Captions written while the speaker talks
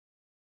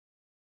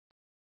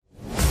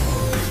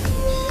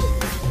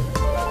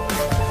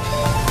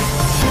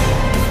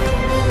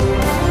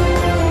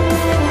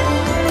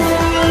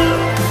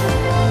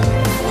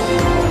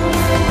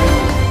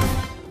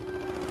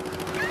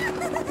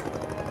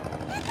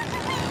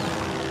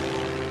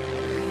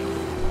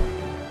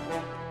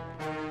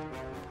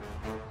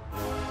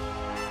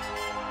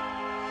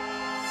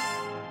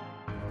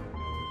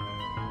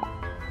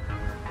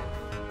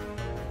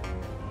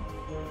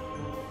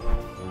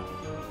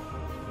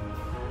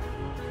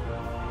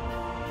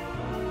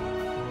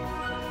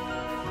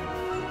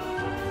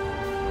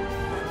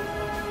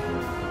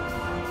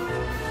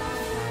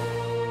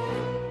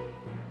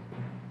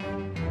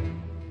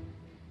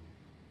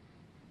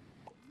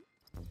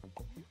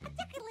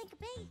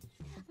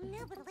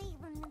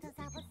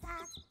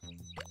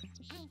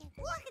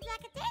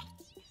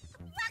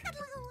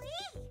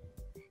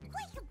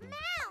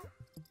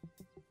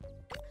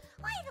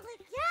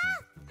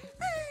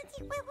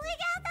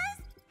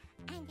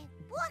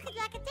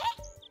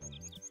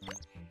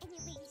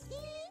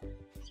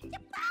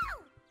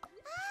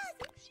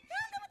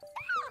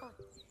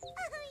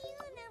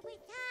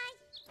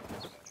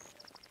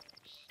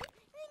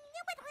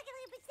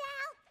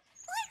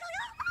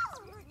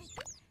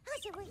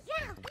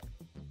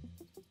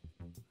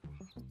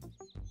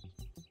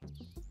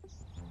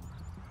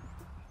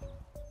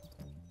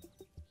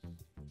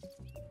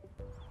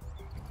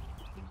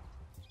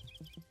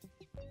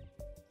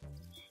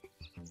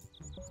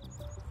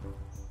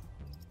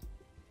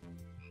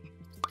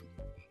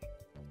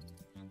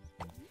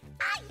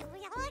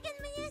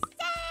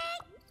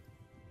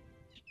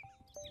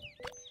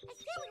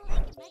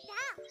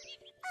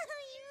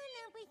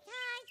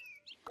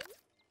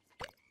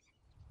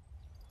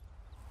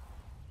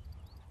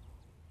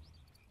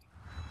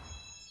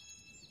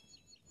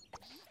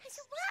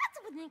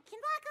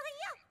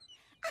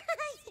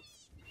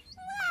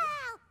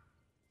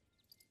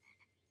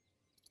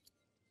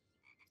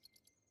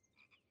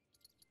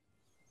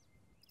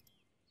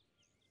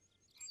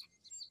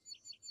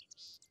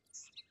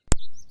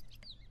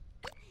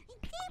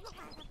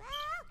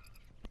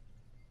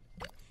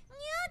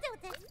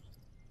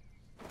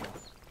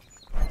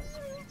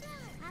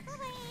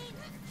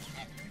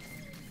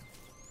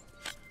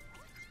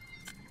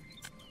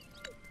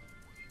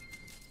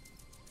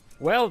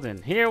Well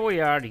then, here we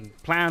are in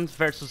Plants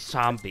vs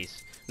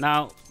Zombies.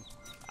 Now,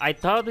 I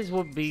thought this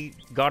would be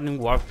Garden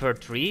Warfare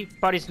 3,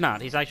 but it's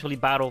not. It's actually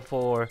Battle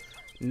for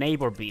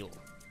Neighborville.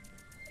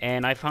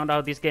 And I found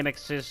out this game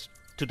exists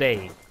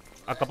today,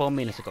 a couple of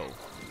minutes ago,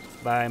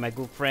 by my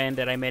good friend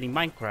that I met in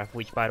Minecraft,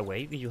 which, by the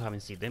way, if you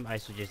haven't seen them, I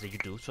suggest that you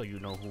do, so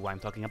you know who I'm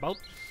talking about.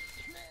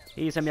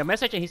 He sent me a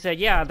message and he said,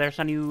 yeah, there's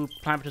a new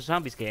Plants vs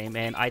Zombies game,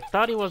 and I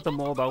thought it was the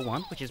mobile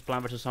one, which is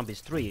Plants vs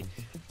Zombies 3.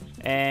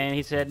 And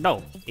he said,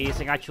 no,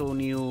 it's an actual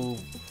new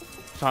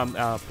Plants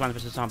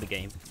vs Zombie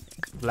game,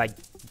 like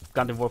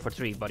Garden Warfare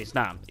 3, but it's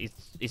not.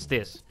 It's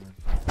this.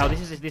 Now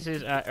this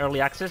is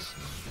early access.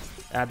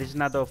 This is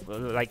not the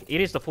like it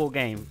is the full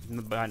game,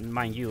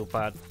 mind you,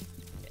 but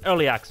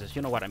early access.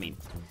 You know what I mean.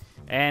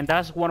 And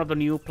that's one of the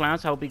new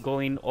plants. I'll be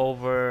going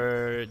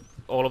over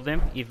all of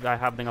them if I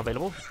have them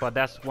available. But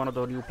that's one of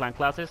the new plant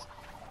classes.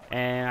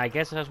 And I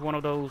guess that's one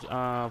of those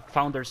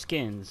founder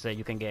skins that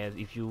you can get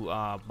if you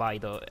buy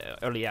the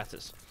early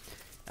access.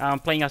 I'm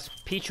playing as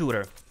Pea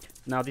Shooter.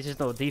 Now this is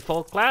the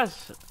default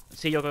class.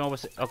 See, you can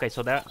always okay.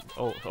 So that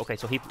okay.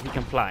 So he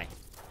can fly.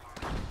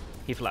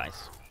 He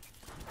flies.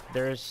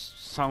 There's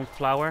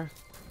Sunflower,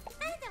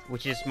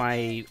 which is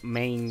my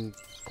main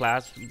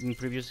class in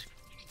previous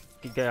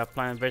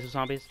Plants vs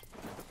Zombies.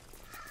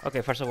 Okay,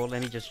 first of all,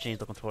 let me just change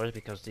the controllers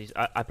because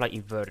I play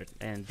inverted,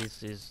 and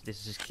this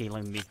is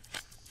killing me.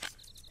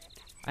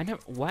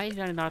 Why did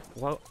I not?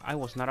 Well, I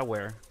was not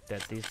aware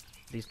that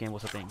this game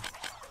was a thing.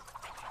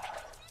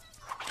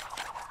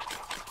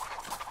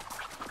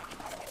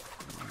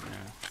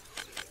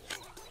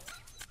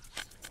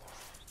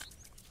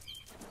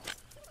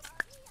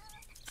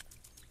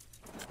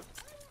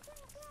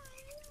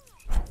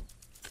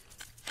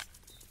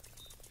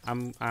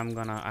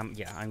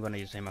 Yeah. I'm gonna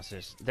use aim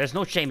assist. There's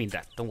no shame in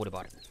that. Don't worry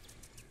about it.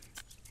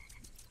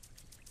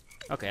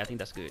 Okay, I think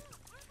that's good.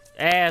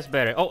 That's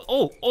better.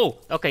 Oh.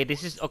 Okay,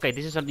 this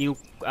is a new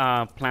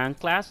plant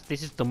class.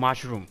 This is the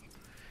mushroom.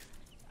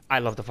 I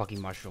love the fucking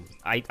mushroom.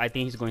 I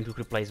think he's going to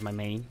replace my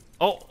main.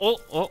 Oh.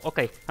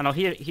 Okay. I know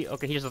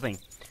okay, here's the thing.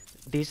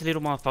 This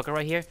little motherfucker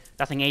right here,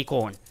 that's an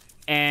acorn.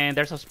 And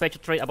there's a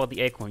special trait about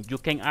the acorn. You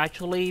can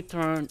actually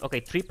turn. Okay,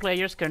 3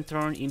 players can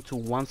turn into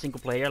one single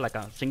player, like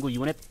a single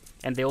unit,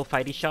 and they all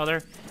fight each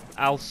other.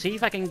 I'll see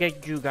if I can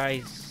get you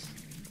guys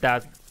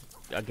that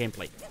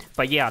gameplay.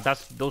 But yeah,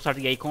 those are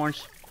the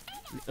acorns.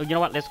 You know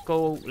what? Let's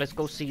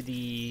go see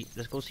the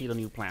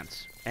new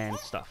plants and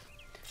stuff.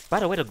 By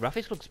the way, the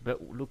graphics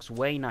looks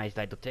way nice.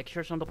 Like the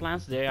textures on the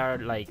plants, they are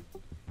like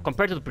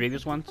compared to the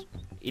previous ones,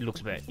 it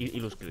looks better. It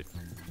looks good.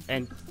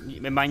 And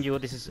mind you,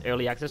 this is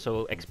early access,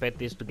 so expect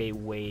this to get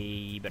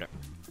way better.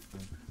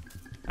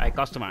 I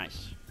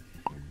customize,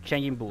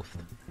 changing booth.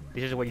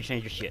 This is where you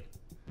change your shit.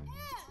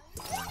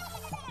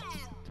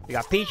 We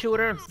got Pea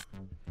Shooter,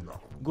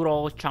 good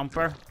old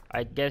Chomper.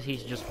 I guess he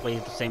just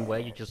plays the same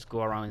way. You just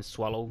go around and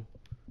swallow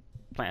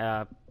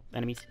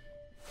enemies.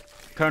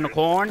 Colonel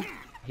Corn,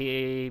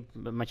 he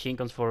machine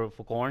guns for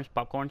corns,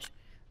 popcorns.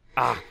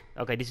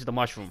 Okay, this is the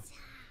mushroom.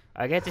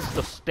 I guess this is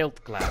the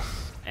stealth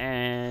class,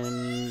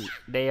 and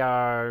they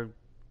are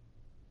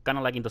kind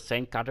of like in the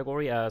same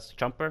category as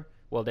Chomper.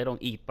 Well, they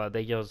don't eat, but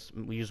they just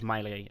use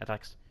melee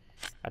attacks,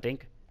 I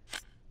think.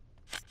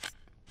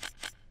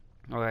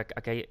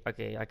 Okay.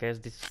 I guess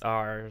these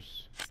are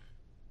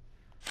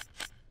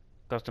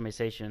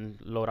customization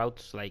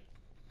loadouts. Like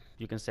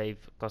you can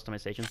save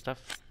customization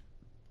stuff.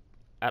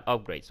 Add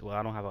upgrades. Well,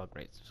 I don't have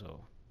upgrades,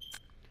 so.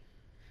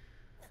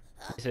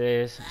 This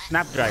is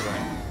Snapdragon.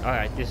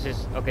 Alright, this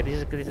is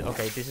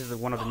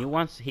one of the new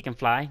ones. He can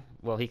fly.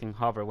 Well, he can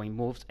hover when he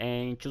moves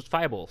and choose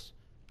fireballs.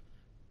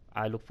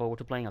 I look forward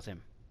to playing as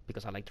him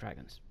because I like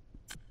dragons.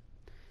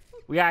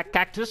 We got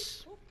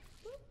Cactus.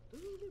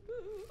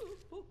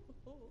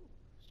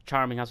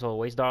 Charming as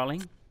always,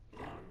 darling.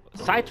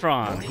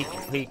 Citron.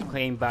 He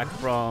came back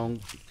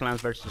from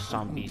Plants vs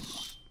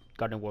Zombies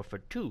Garden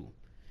Warfare 2,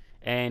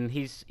 and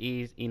he's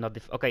in a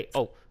okay.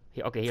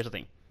 Okay, here's the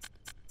thing.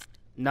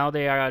 Now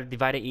they are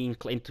divided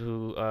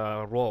into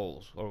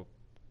roles or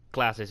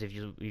classes, if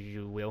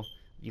you will.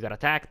 You got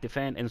attack,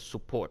 defend, and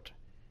support.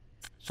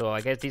 So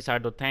I guess these are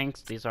the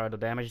tanks, these are the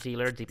damage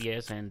dealers,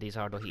 DPS, and these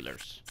are the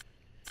healers.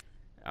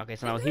 Okay,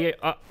 so now here,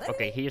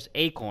 okay, here's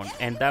Acorn,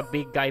 and that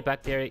big guy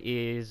back there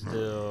is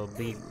the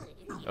big,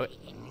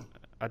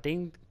 I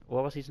think,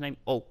 what was his name?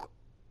 Oak.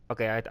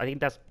 Okay, I think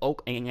that's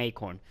Oak and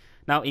Acorn.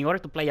 Now, in order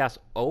to play as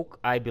Oak,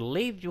 I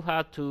believe you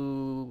have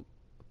to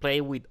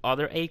play with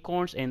other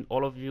Acorns, and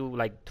all of you,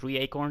 like 3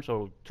 Acorns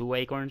or 2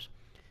 Acorns.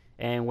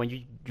 And when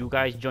you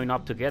guys join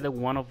up together,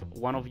 one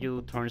of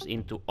you turns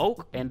into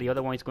Oak, and the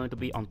other one is going to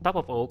be on top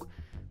of Oak,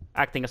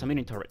 acting as a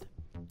mini turret,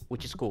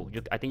 which is cool.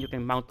 I think you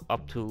can mount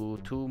up to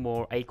 2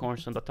 more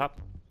Acorns on the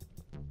top.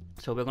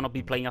 So we're gonna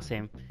be playing as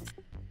him.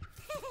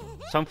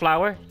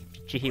 Sunflower,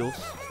 she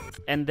heals.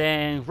 And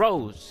then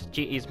Rose,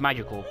 she is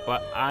magical,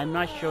 but I'm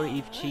not sure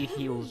if she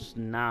heals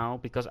now,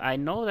 because I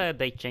know that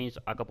they changed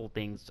a couple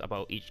things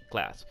about each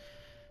class.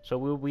 So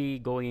we'll be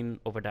going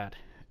over that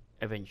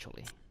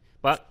eventually.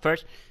 But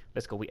first,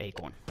 let's go with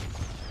Acorn.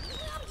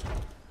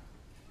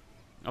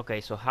 Okay,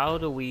 so how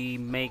do we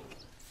make...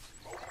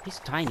 He's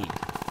tiny.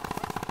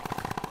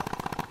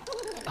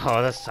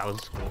 Oh, that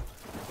sounds cool.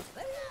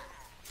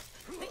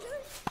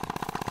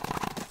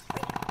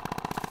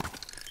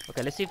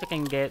 Okay, let's see if I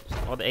can get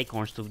all the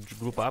Acorns to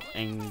group up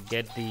and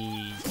get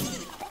the...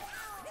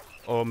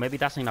 Or maybe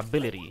that's an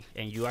ability,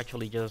 and you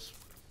actually just...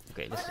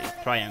 Okay, let's see.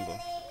 Triangle.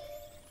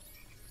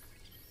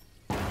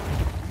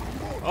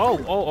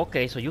 Oh,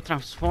 okay, so you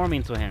transform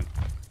into him.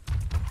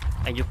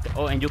 And you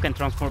can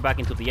transform back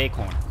into the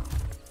Acorn.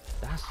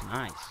 That's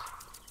nice.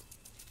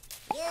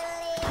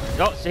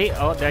 Oh, see?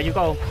 Oh, there you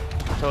go.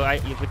 So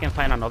if we can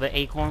find another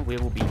Acorn, we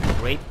will be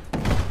great.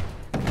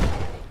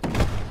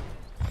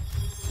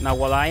 Now,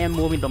 while I am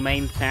moving the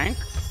main tank,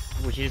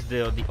 which is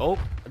the Oak,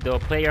 the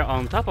player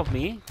on top of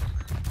me,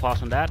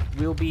 pause on that,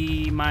 will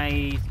be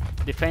my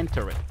defense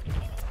turret.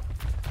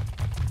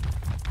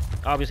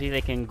 Obviously,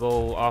 they can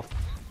go off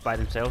by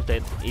themselves.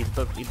 That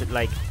if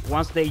like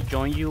once they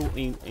join you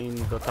in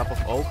the top of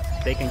Oak,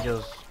 they can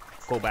just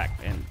go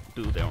back and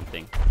do their own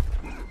thing,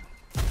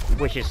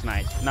 which is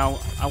nice. Now,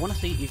 I want to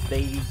see if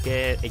they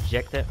get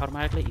ejected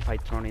automatically if I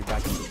turn it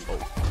back into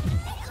Oak.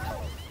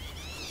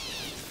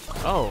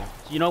 Oh,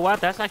 you know what?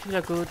 That's actually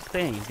a good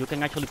thing. You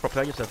can actually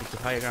propel yourself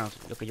into higher grounds.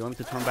 Okay, you want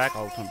me to turn back?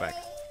 I'll turn back.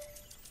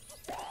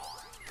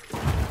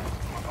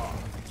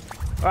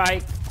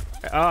 Alright,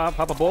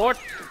 pop aboard.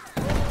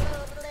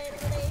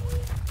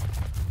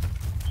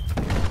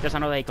 There's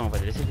another Acorn over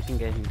there. Let's see if we can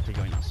get him to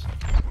join us.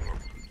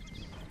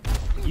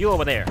 You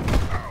over there.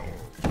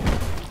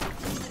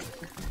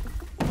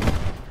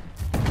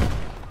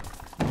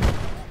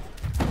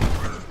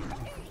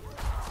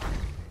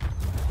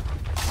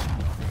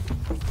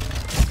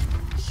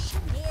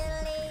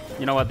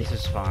 You know what, this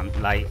is fun.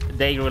 Like,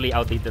 they really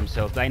outdid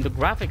themselves. Like, in the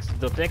graphics,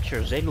 the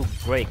textures, they look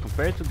great.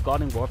 Compared to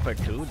Garden Warfare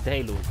 2,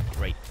 they look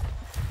great.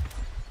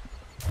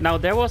 Now,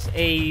 there was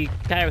a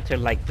character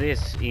like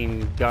this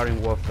in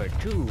Garden Warfare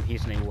 2.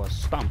 His name was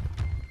Stump,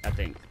 I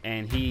think.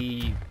 And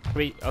he...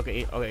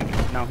 Okay,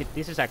 now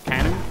this is a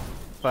cannon.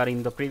 But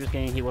in the previous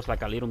game, he was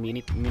like a little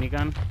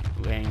minigun.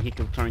 And he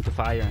could turn into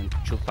fire and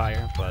shoot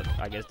fire. But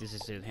I guess this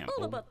is him.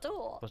 Oh,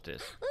 what's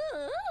this?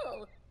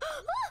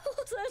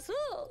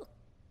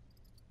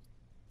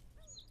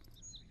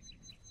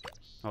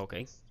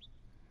 Okay.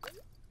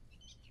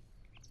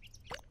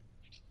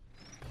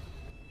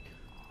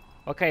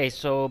 Okay,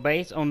 so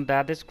based on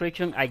that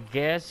description, I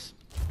guess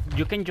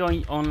you can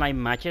join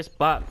online matches,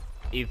 but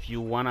if you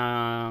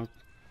wanna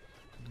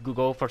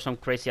go for some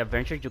crazy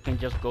adventures, you can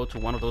just go to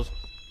one of those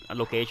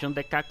locations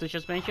that Cactus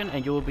just mentioned,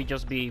 and you will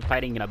just be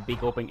fighting in a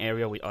big open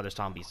area with other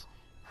zombies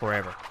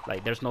forever.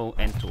 Like, there's no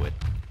end to it.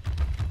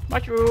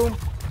 Mushroom!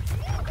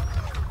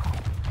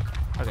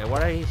 Okay,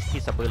 what are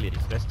his abilities?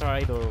 Let's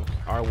try the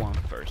R1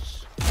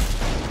 first.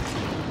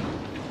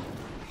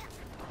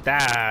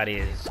 That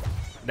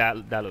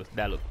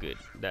look good.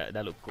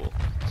 That look cool.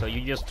 So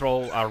you just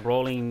throw a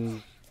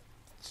rolling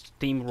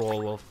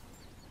steamroll of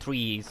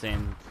trees,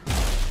 and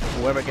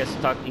whoever gets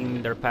stuck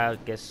in their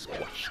path gets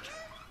squashed.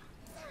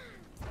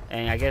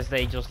 And I guess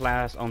they just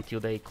last until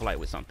they collide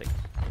with something.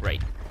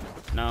 Great.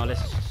 Now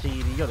let's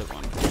see the other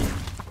one.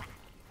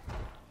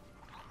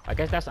 I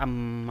guess that's a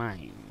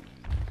mine.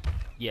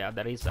 Yeah,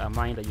 that is a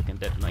mine that you can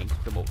detonate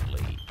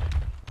remotely.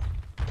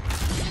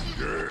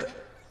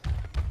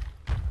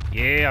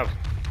 Yeah.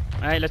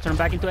 Alright, let's turn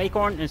back into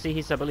Acorn and see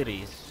his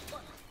abilities.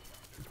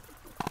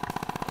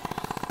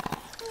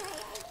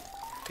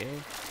 Okay.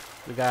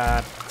 We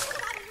got...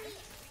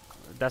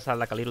 That's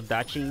like a little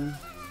dashing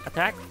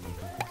attack.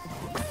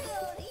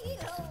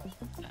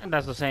 And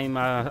that's the same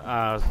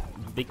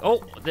big...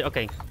 Oh!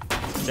 Okay.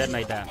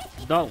 Detonate that.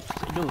 No!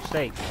 Dude,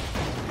 stay.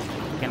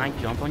 Can I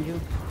jump on you?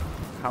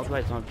 How do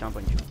I jump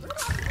on you?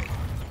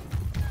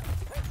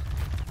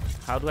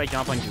 How do I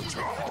jump on you?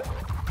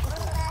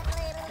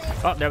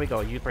 Oh, there we go.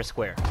 You press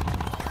square.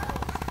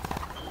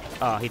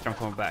 Oh, he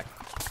transformed back.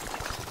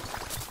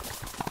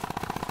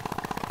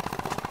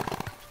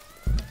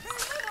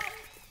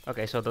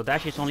 Okay, so the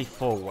dash is only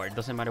forward.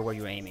 Doesn't matter where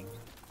you're aiming.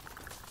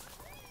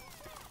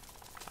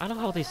 I don't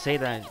know how they say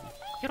that.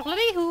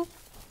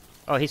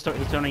 Oh, he's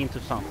turning into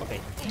some. Okay.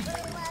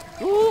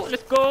 Ooh,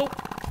 let's go.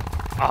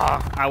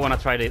 Ah, I wanna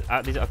try this.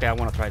 Okay, I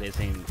wanna try this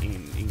in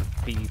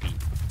PvP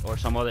or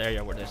some other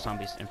area where there's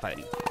zombies and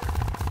fighting.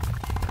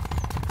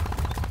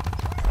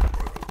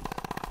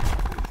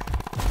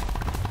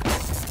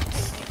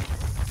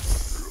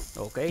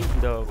 Okay,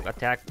 the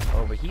attack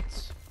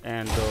overheats,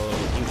 and the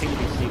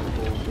infinity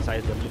symbol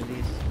besides the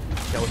abilities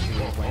tells you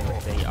when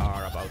they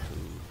are about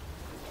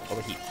to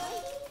overheat.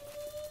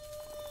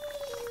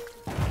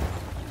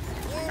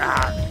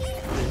 Ah,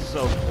 this is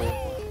so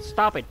cool.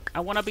 Stop it!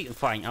 I wanna be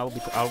fine. I'll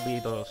be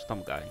the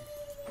stump guy.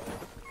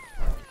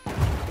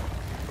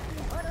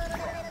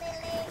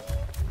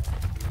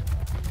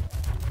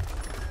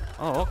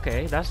 Oh,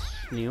 okay, that's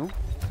new.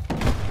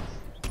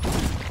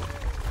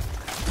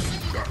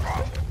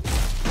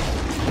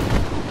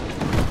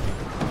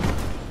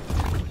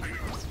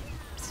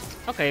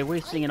 Okay,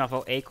 we've seen enough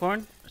of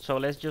Acorn, so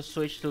let's just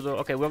switch to the...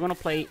 Okay, we're gonna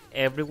play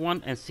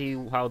everyone and see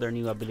how their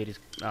new abilities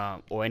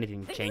or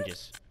anything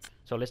changes.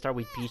 So let's start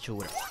with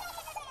Pichu.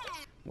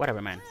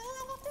 Whatever, man.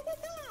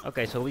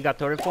 Okay, so we got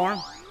Turret Form.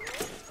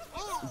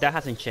 That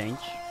hasn't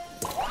changed.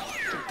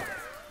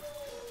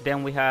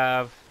 Then we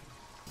have...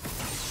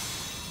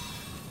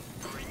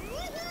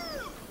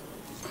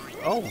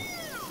 Oh!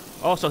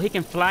 Oh, so he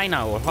can fly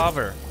now or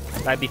hover.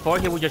 Like before,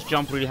 he would just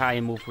jump really high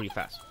and move really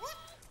fast.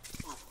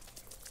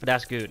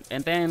 That's good.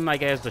 And then I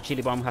guess the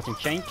chili bomb hasn't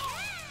changed.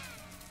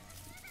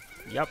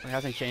 Yep, it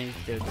hasn't changed.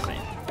 They're the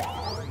same.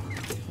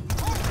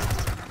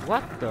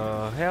 What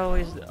the hell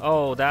is?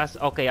 Oh, that's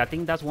okay. I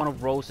think that's one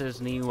of Rose's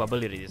new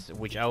abilities,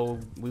 which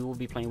we will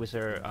be playing with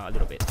her a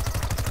little bit.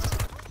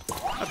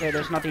 Okay,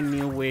 there's nothing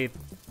new with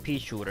Pea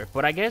Shooter,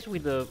 but I guess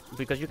with the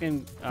because you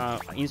can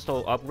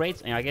install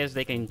upgrades, and I guess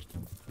they can,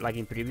 like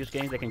in previous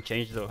games, they can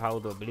change how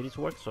the abilities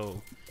work.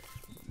 So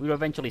we'll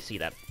eventually see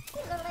that.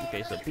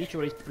 Okay, so Pea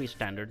Shooter is pretty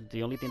standard.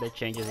 The only thing that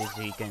changes is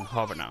he can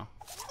hover now.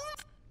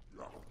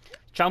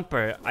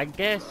 Chomper, I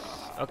guess.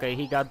 Okay,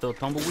 he got the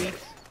tumbleweed.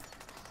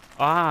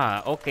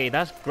 Ah, okay,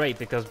 that's great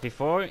because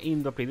before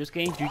in the previous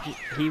games,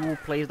 he will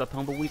place the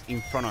tumbleweed in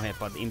front of him,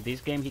 but in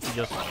this game he can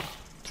just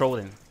throw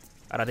them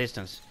at a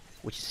distance,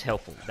 which is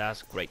helpful.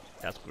 That's great.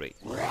 That's great.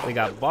 We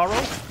got Borrow.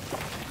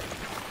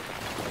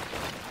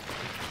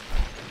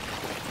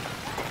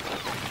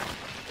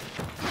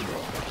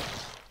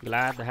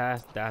 Glad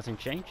that hasn't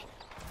changed.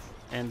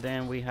 And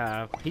then we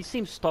have, he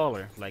seems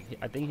taller. Like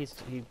I think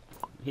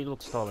he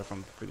looks taller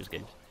from previous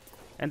games.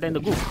 And then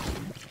the Goop,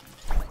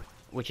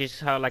 which is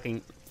how like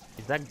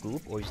is that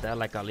Goop or is that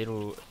like a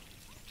little?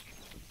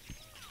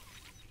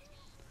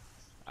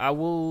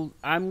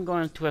 I'm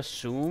going to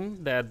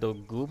assume that the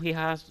Goop he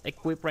has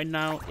equipped right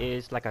now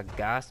is like a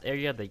gas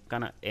area that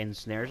kind of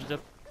ensnares the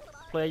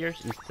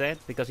players instead,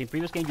 because in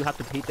previous games you have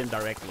to hit them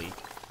directly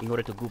in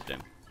order to Goop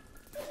them.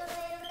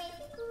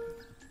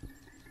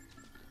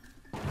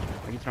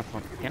 Are you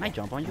transform? Can I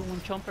jump on you, one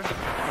Chomper?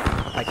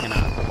 I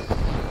cannot.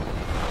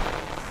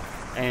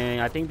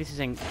 And I think this is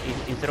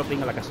instead of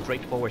being like a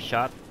straightforward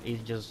shot,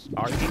 it's just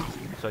arcing,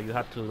 so you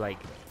have to like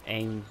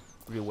aim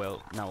real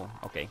well. No,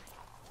 okay.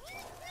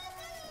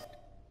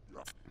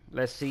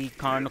 Let's see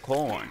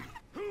Carnicorn.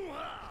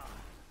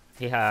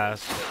 He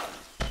has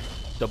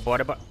the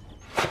border bar.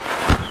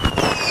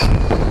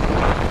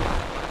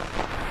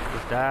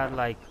 Is that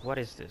like, what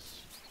is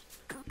this?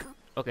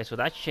 Okay, so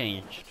that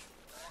changed.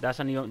 That's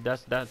a new.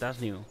 That's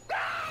new.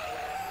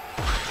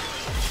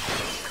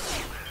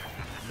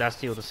 That's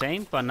still the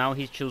same, but now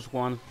he chooses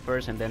one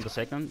first and then the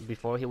second.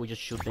 Before he would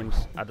just shoot them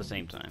at the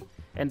same time.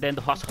 And then the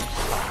Husk.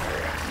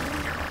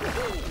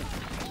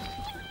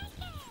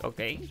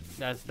 Okay,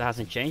 that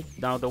hasn't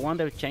changed. Now the one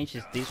that changed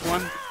is this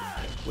one,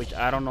 which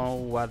I don't know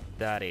what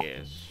that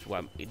is.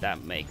 What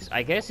that makes.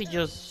 I guess it's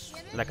just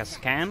like a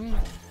scan.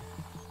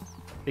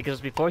 Because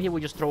before he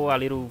would just throw a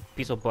little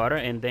piece of butter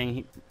and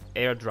then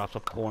airdrops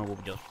of corn will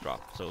just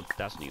drop. So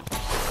that's new.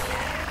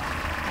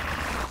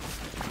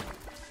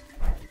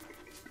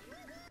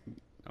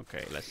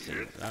 Okay, let's see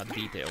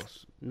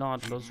details. No,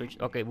 don't switch.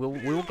 Okay, we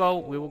will go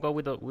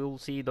with the. We'll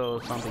see the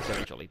zombies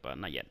eventually, but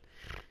not yet.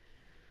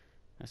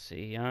 Let's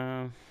see.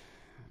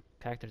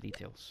 Character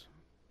details.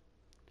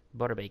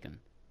 Butter bacon.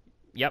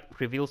 Yep,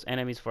 reveals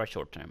enemies for a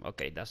short time.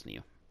 Okay, that's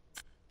new.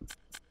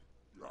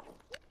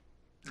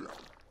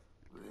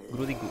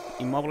 Groody Goop.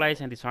 Immobilize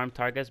and disarm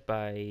targets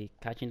by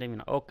catching them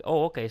in. Oh,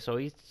 okay. So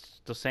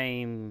it's the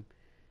same.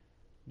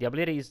 The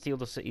ability is still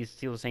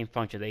the same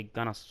function. They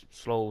gonna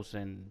slows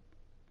and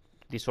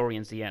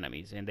disorients the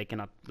enemies, and they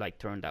cannot like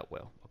turn that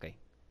well. Okay,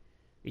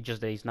 it's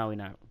just that he's now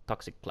in a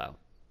toxic cloud.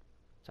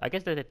 So I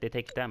guess that they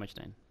take damage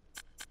then.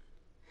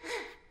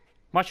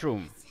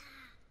 Mushroom.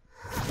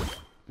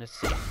 Let's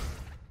see.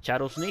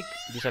 Shadow Sneak.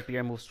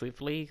 Disappear, move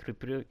swiftly.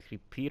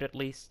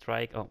 Repeatedly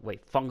strike. Oh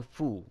wait, Feng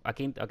Fu.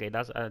 Okay,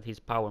 that's his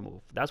power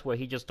move. That's where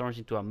he just turns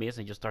into a mist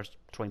and just starts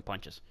throwing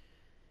punches.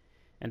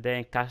 And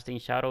then casting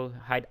shadow,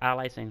 hide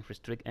allies and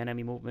restrict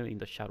enemy movement in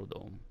the shadow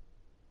dome.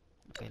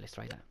 Okay, let's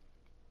try that.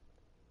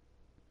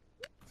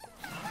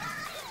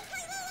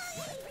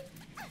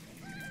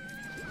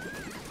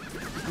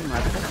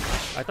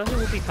 I thought he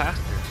would be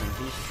faster since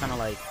he's kind of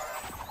like...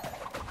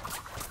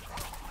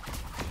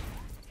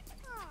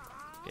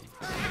 Okay.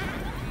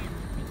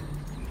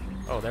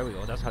 Oh, there we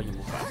go. That's how you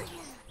move fast.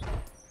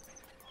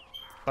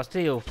 But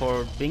still,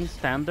 for being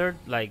standard,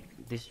 like,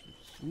 this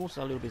moves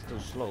a little bit too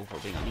slow for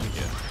being a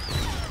ninja.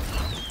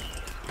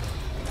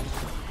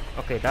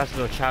 Okay, that's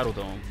the Shadow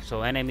Dome.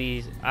 So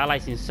enemies,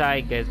 allies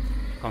inside get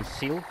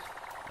concealed.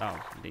 Oh,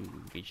 they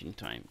engage in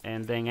time.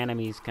 And then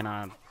enemies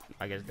cannot,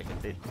 I guess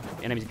the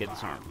enemies get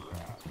disarmed.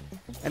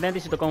 And then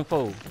this is the Kung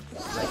Fu. Like,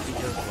 he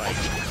just like,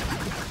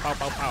 pow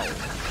pow pow.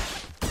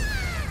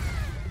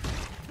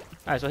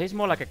 Alright, so he's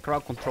more like a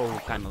crowd control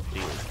kind of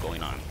deal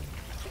going on.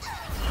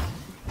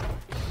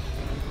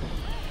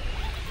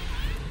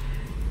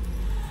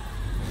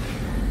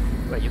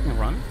 Wait, you can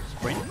run?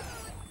 Sprint?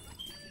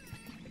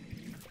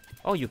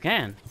 Oh, you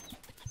can.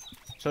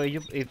 So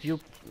if you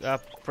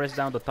press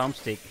down the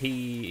thumbstick,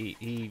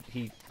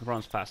 he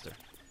runs faster.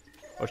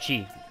 Or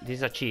she. This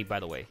is a she, by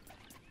the way.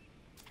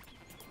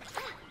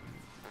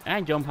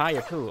 And jump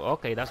higher too.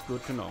 Okay, that's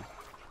good to know.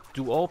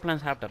 Do all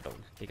plants have that though?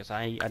 Because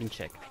I didn't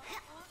check.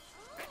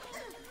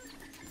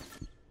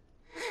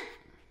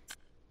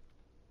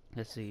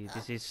 Let's see.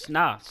 This is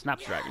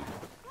Snapdragon.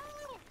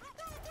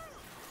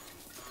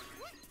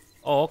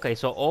 Oh, okay.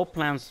 So all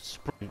plants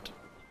sprint.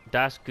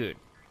 That's good.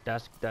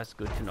 That's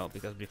good to know,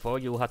 because before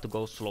you had to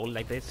go slowly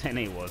like this and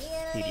it was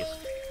tedious.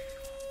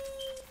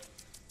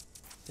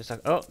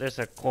 There's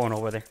a corn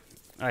over there.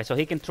 Alright, so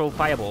he can throw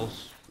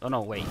fireballs. Oh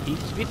no, wait, he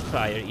spits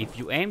fire. If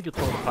you aim, you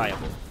throw the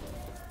fireball.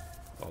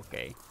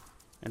 Okay.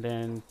 And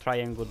then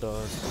triangle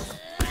does...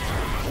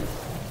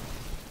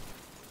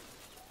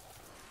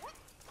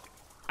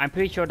 I'm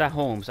pretty sure that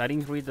homes. I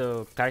didn't read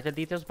the character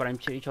details, but I'm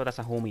pretty sure that's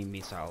a homing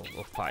missile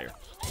of fire.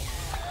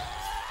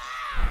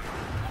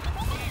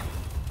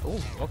 Oh,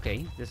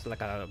 okay. This is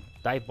like a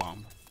dive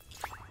bomb.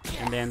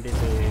 And then this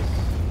is...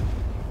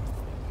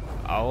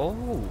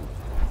 Oh!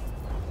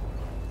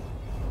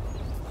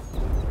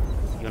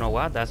 You know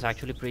what? That's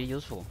actually pretty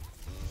useful.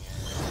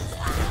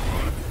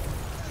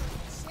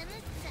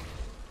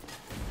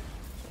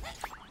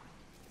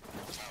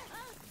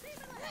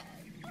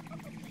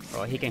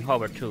 Oh, he can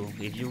hover too.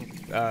 If you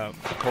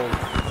hold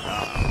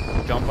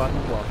jump button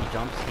while he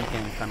jumps, he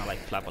can kind of like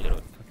flap a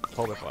little,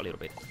 hover for a little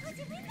bit.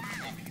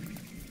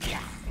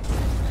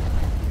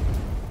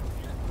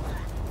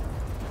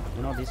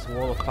 You know, this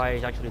wall of fire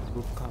is actually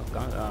good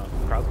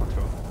crowd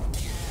control.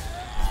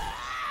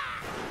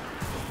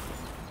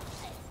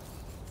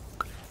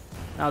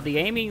 Now the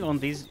aiming on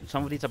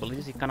some of these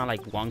abilities is kind of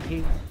like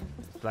wonky,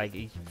 like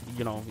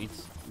you know, it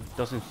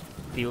doesn't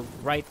feel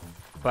right.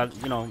 But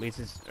you know, this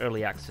is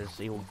early access.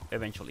 It will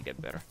eventually get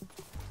better.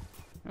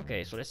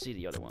 Okay, so let's see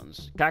the other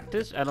ones.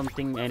 Cactus. I don't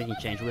think anything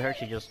changed with her.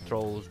 She just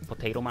throws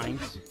potato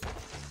mines,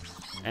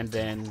 and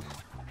then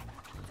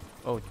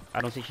I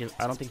don't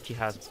think she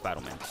has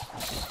battlements.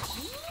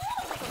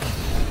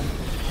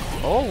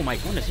 Oh my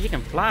goodness, she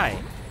can fly.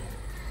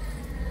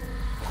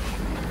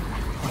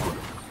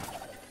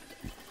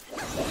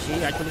 She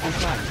actually can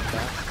fly.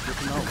 That's good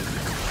to know.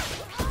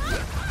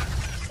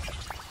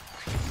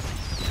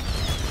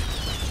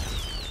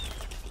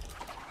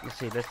 Let's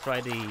see, let's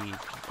try the...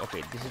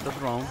 Okay, this is the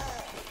drone.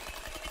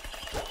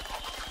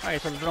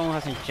 Alright, so the drone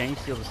hasn't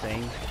changed, still the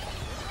same.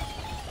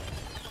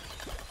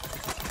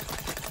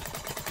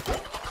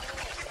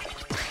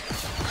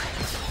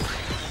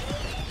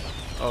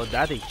 Oh,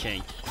 that did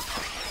change.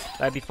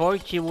 Like before,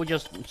 she would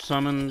just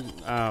summon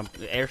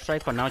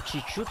airstrike, but now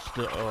she shoots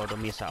the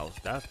missiles.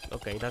 That's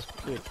okay. That's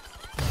good.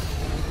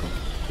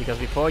 Because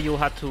before you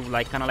had to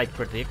like kind of like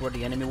predict where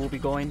the enemy will be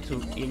going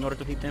in order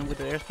to hit them with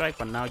the airstrike,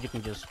 but now you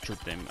can just shoot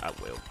them at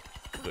will.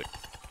 Good.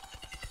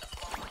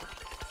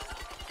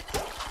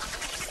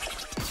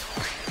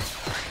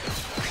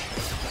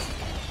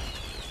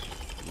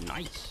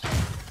 Nice.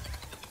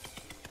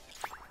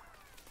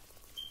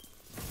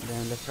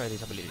 Then let's try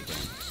this ability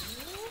again.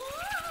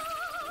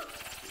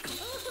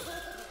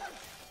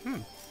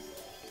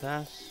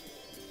 That's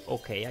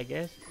okay, I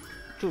guess.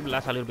 Should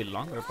last a little bit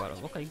longer, but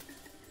okay.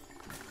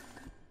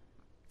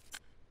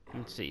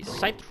 Let's see,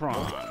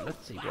 Cytron.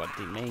 Let's see what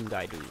the main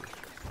guy do.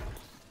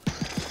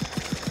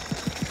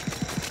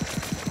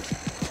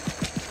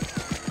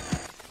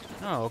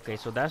 Oh, okay,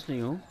 so that's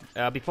new.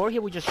 Before he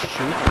would just shoot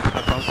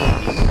across the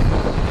field,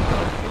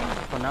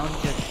 but now he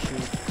just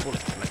shoots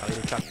bullets like a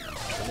little shotgun,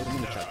 a little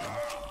mini shotgun.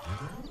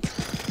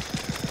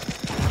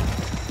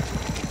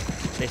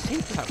 They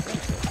seem to have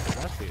range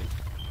though, that's good.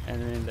 And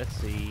then let's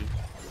see.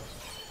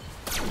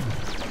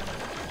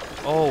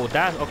 Oh,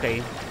 that's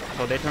okay.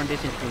 So they turned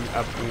this into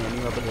a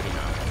new ability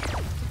now.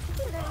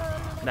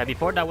 Now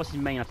before that was his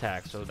main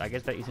attack, so I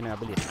guess that is an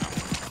ability now.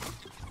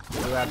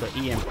 You have the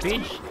EM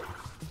Fidge,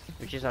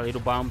 which is a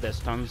little bomb that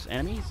stuns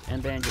enemies,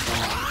 and then you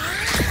can...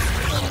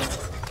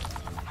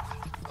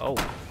 Oh.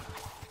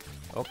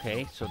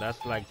 Okay, so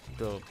that's like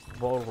the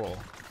ball roll.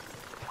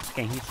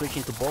 Can he switch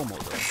into ball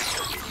mode though?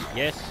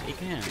 Yes, he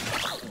can.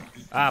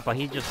 Ah, but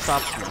he just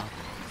stops now.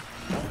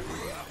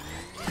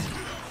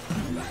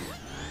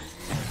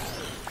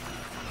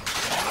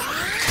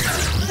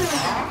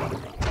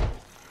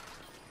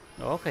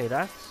 Okay,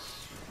 that's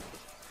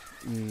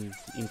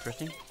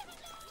interesting.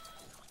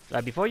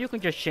 Like before, you can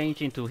just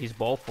change into his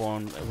ball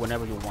form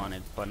whenever you want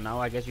it, but now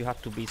I guess you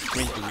have to be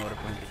sprinting in order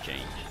for him to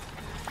change.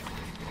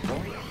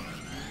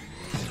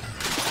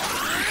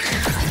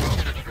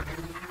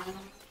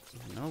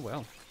 Oh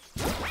well.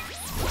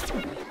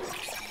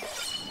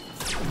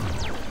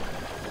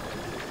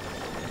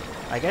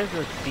 I guess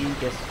the speed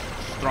gets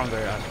stronger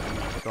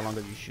as the longer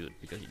you shoot,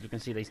 because you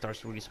can see they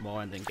start really small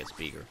and then gets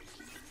bigger.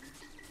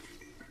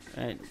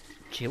 And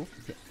shield?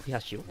 He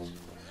has shields.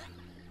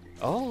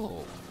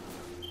 Oh.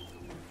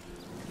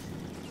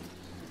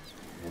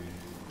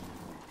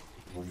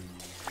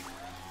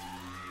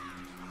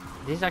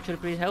 This is actually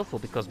pretty helpful,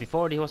 because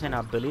before there was an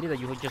ability that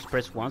you would just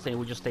press once and it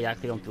would just stay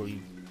active until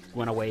you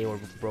went away or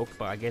broke,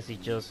 but I guess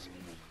it's just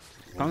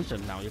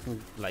constant now. You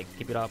can like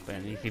keep it up,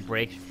 and if it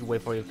breaks, you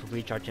wait for it to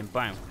recharge and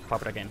bam,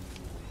 pop it again.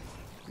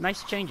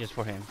 Nice changes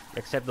for him,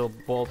 except the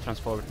ball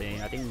transfer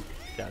thing. I think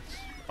that's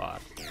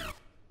odd.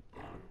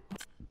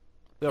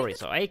 We already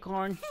saw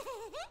Acorn.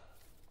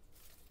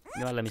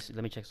 You know, let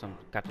me check some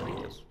capture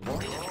details.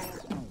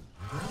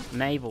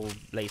 Naval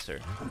laser,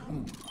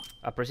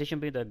 a precision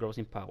beam that grows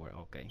in power.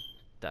 Okay,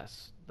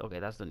 that's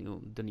the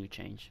new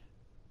change.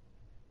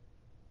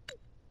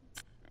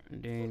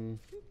 And then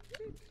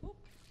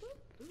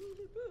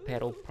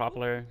pedal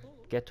propeller,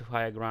 get to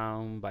higher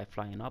ground by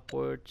flying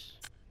upwards.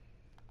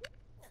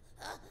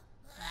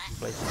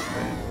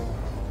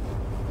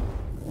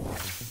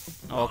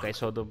 Okay,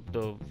 so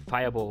the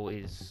fireball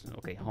is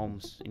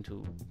homes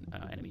into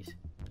enemies.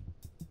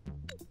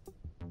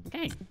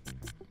 Okay.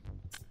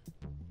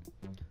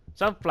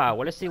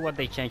 Sunflower, let's see what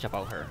they changed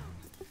about her.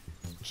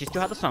 She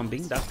still has the sun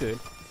beam, that's good.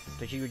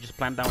 So she would just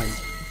plant down and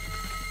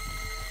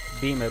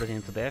beam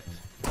everything to death.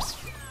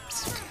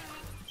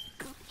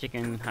 She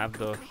can have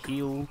the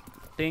heal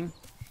thing.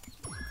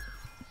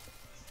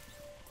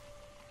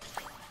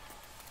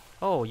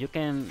 Oh, you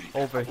can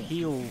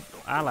overheal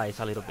allies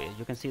a little bit.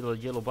 You can see the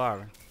yellow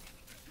bar.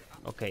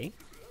 Okay.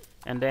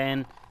 And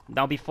then,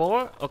 now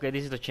before, okay,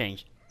 this is the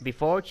change.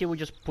 Before, she would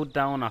just put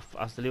down a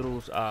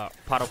little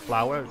pot of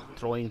flour,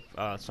 throwing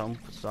some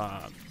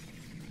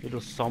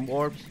little sun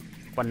orbs.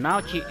 But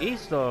now she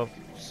is the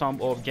sun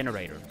orb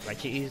generator. Like,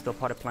 she is the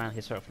potted plant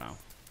herself now.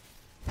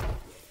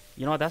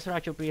 You know, that's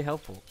actually pretty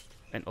helpful.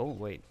 And, oh,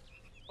 wait.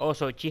 Oh,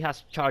 so she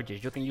has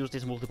charges. You can use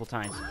this multiple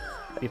times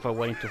before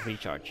waiting to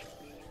recharge.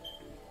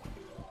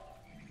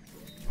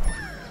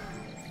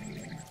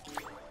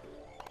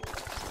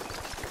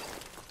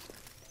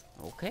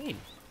 Okay.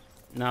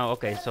 Now,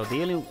 okay, so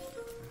dealing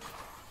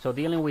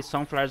with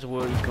sunflowers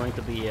is going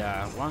to be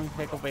one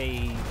heck of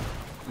a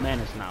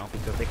menace now,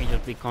 because they can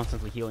just be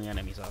constantly healing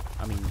enemies up.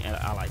 I mean,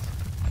 allies.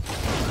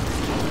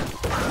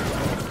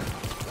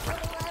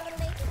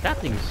 That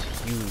thing's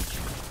huge.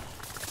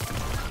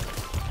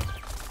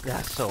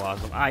 That's so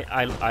awesome.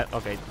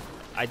 Okay.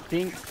 I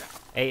think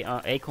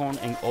Acorn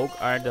and Oak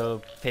are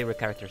the favorite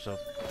characters of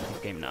this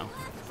game now.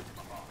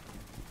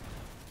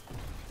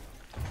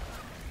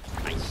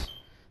 Nice.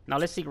 Now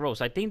let's see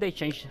Rose. I think they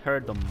changed her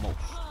the most.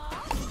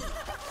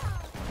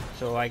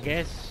 So I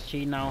guess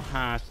she now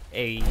has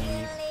a...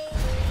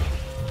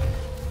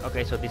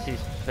 Okay, so this is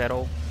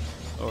feral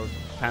or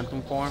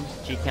phantom form.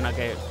 She cannot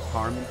get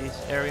harmed in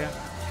this area.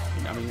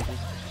 I mean, in this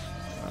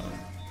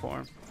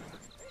form.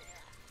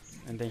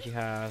 And then she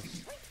has...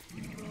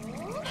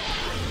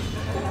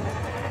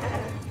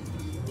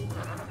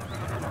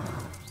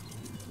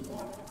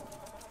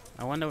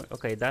 I wonder...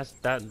 Okay,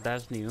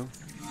 that's new.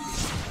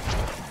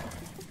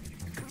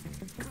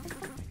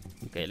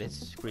 Okay,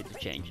 let's read the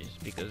changes,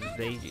 because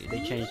they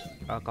changed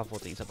a couple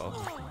of things about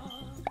her.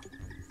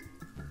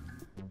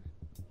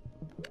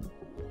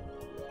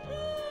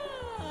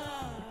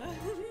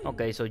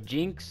 Okay, so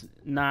Jinx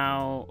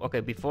now... Okay,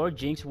 before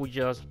Jinx would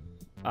just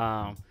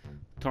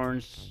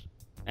turns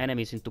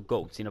enemies into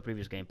goats in a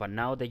previous game, but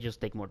now they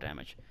just take more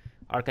damage.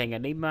 Arcane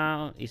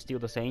Enigma is still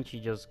the same. She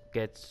just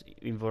gets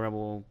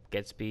invulnerable,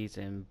 gets speeds,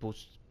 and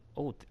boosts...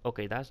 Oh,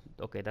 okay, that's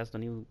the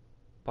new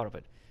part of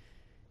it.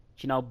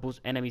 She now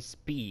boosts enemy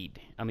speed,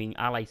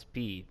 ally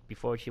speed.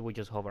 Before, she would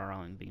just hover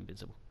around and be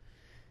invincible.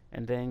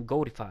 And then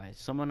Goatify,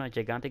 summon a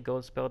gigantic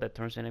goat spell that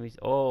turns enemies...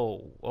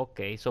 Oh,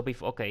 okay, so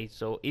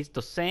so it's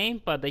the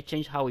same, but they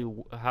changed how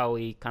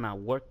it kind of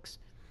works.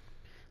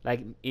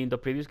 Like, in the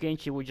previous game,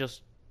 she would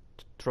just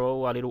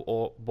throw a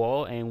little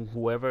ball, and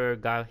whoever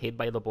got hit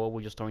by the ball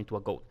would just turn into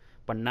a goat.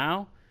 But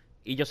now,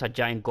 it's just a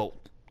giant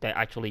goat that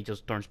actually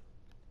just turns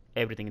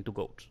everything into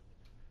goats.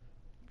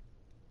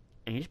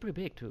 And it's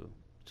pretty big, too.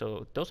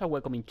 So those are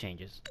welcoming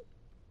changes.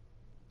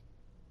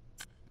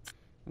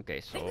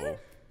 Okay, so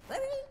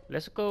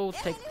let's go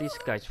take these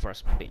guys for a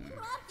spin.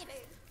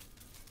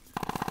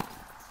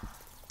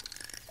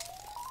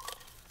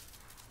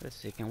 Let's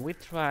see, can we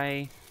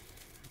try...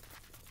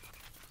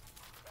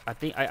 I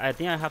think I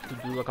have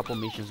to do a couple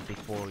missions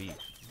before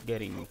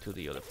getting to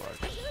the other parts.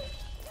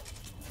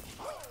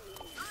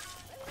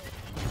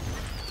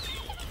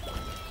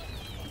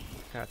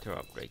 Character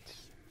upgrades.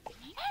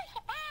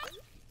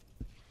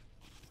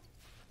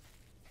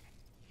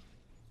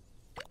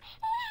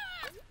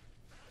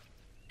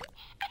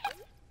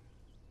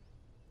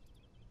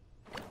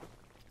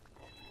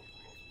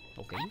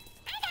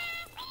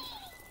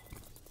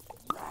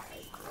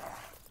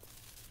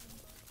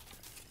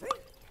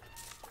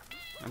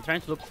 I'm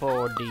trying to look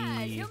for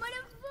the...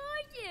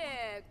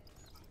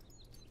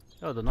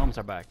 Oh, the gnomes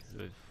are back.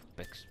 The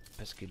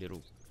pesky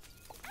little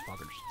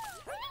buggers.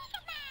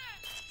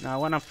 Now I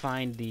wanna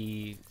find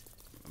the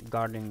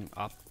gardening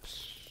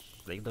ops,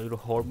 like the little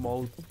horde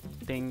mode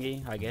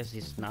thingy. I guess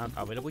it's not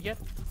available yet.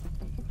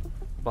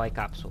 Buy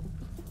capsule.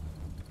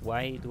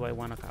 Why do I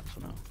want a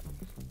capsule now?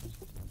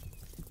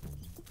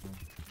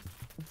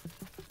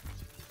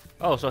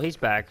 Oh, so he's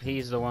back.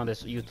 He's the one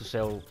that's used to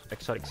sell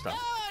exotic stuff.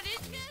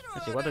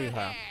 Let's see, what do you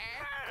have?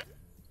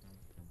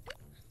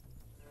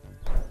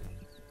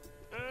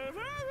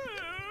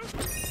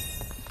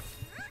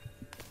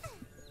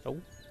 Oh,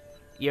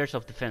 Years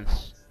of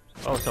Defense.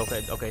 Oh, so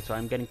okay, so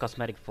I'm getting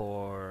cosmetic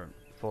for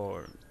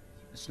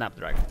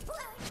Snapdragon.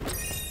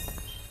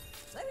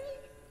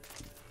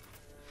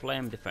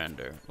 Flame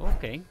Defender.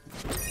 Okay.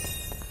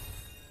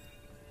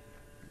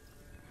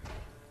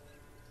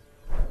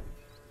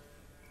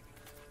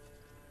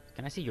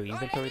 Can I see your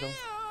inventory though?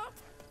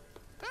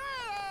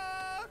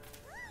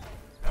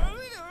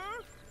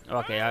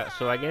 Okay,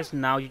 so I guess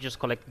now you just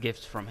collect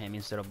gifts from him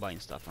instead of buying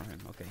stuff from him.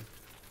 Okay.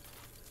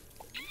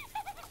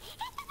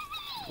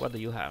 What do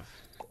you have?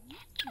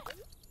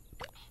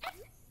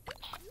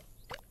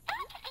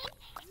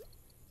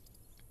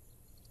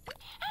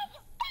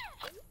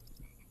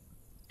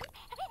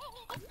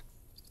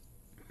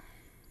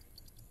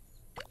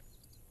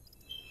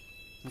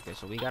 Okay,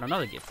 so we got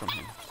another gift from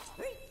him.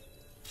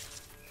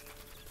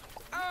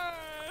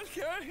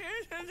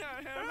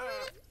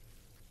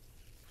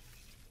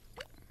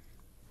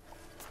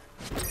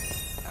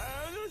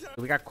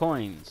 We got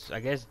coins. I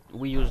guess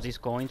we use these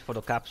coins for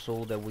the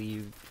capsule that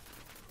we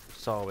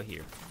saw over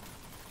here.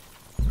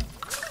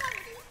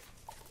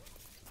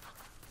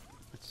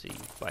 Let's see,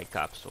 buy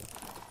capsule.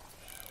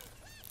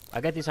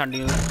 I guess these are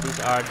new. These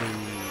are the...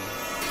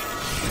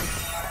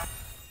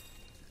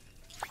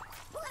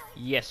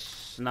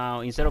 Yes. Now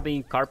instead of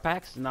being card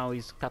packs, now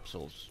it's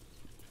capsules.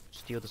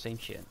 Still the same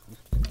shit.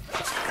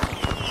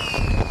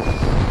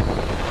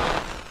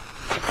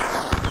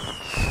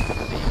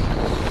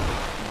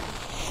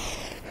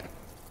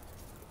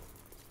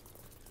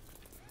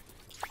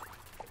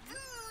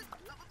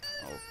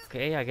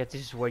 Okay, I guess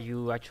this is where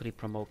you actually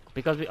promote,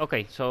 because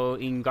okay, so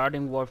in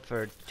Garden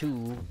Warfare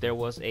 2 there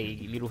was a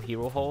little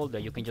hero hole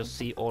that you can just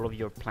see all of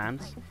your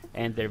plants,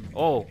 and they're...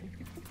 Oh,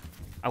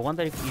 I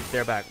wonder if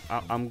they're back.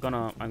 I'm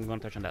gonna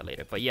touch on that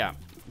later. But yeah,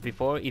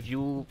 before, if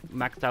you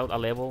maxed out a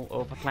level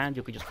of a plant,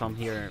 you could just come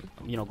here,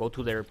 you know, go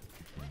to their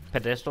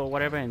pedestal or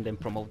whatever, and then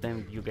promote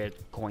them. You get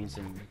coins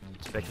and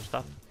special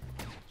stuff.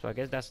 So I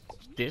guess that's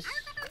this.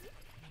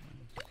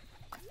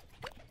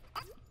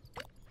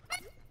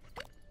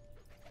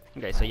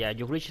 Okay, so yeah,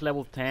 you reach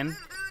level 10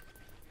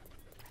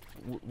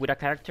 with a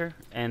character,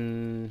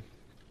 and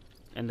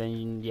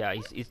then yeah,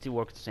 it still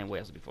works the same way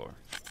as before.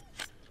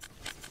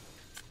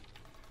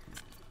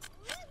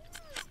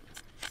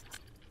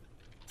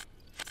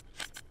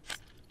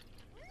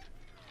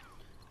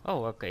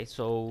 Oh, okay,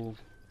 so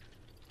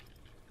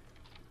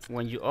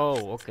when you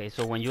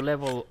so when you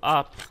level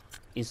up,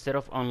 instead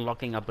of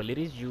unlocking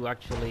abilities, you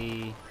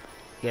actually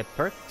get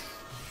perks.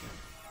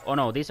 Oh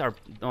no, these are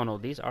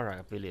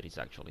abilities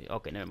actually.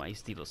 Okay, never mind, it's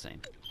still the same.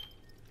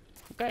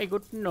 Okay,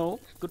 good to know.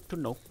 Good to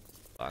know.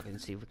 I can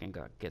see if we can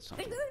get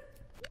something.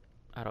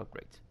 Oh,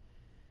 great.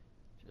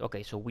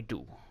 Okay, so we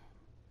do,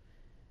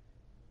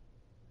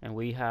 and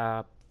we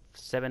have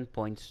 7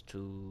 points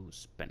to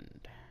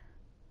spend.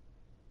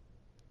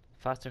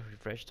 Faster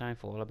refresh time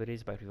for all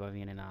abilities by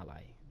reviving an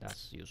ally.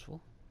 That's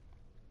useful.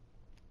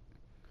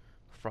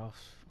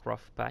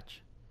 Rough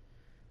patch.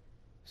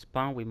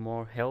 Spawn with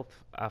more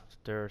health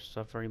after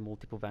suffering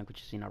multiple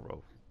vanquishes in a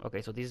row.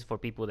 Okay, so this is for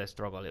people that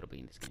struggle a little bit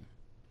in this game.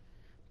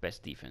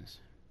 Best defense.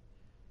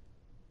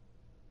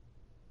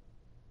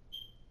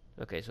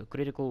 Okay, so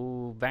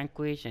critical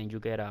vanquish and you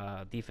get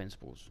a defense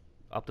boost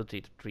up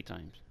to three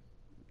times.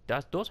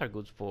 Those are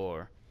good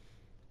for,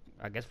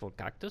 I guess, for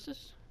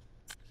cactuses,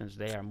 since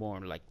they are more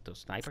like the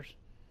snipers.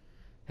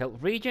 Health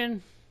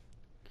regen,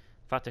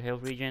 faster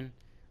health regen,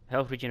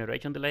 health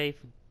regeneration delay.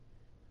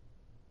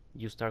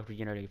 You start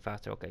regenerating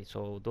faster. Okay,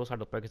 so those are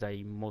the perks that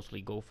I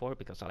mostly go for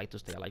because I like to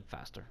stay alive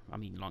faster. I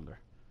mean longer.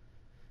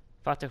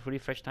 Faster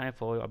refresh time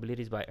for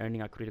abilities by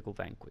earning a critical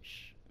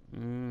vanquish.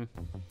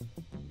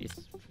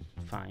 It's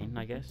fine,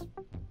 I guess.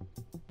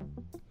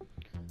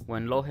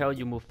 When low health,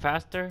 you move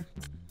faster.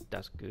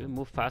 That's good.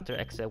 Move faster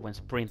except when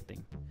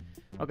sprinting.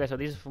 Okay, so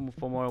this is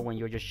for more when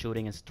you're just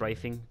shooting and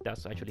strafing.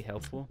 That's actually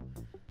helpful.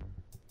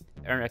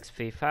 Earn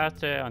XP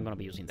faster. I'm gonna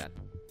be using that.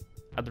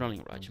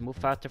 Adrenaline rush. Move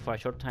faster for a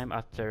short time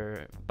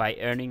after by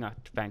earning a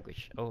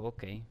vanquish. Oh,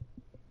 okay.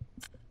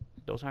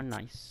 Those are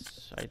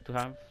nice to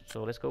have.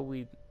 So let's go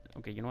with.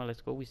 Okay, you know what?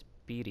 Let's go with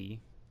speedy.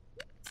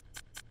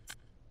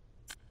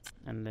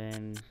 And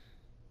then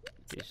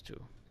these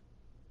two.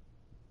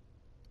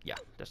 Yeah,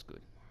 that's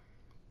good.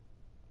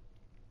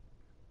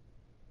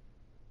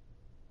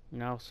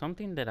 Now,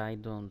 something that I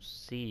don't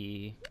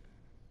see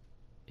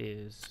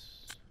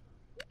is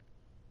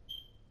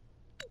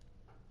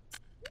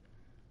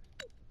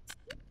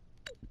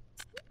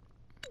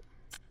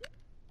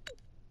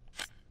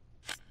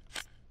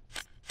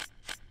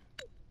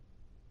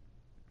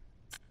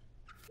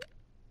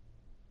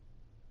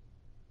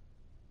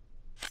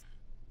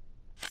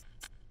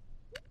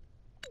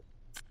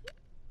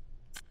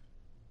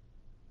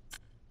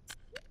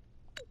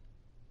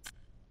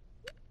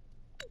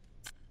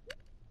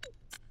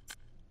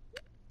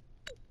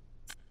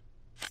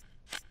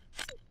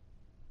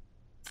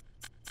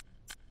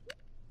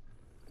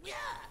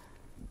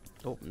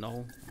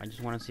No, I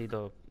just want to see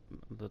the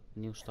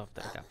new stuff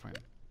that I got for him.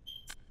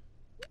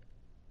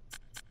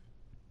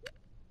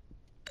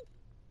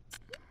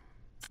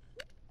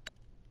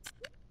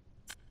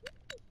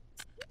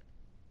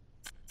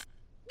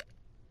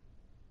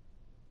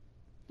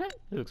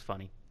 It looks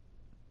funny.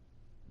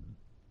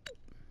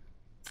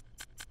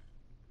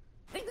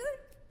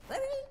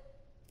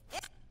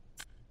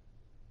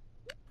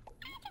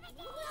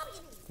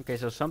 Okay,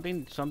 so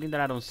something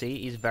that I don't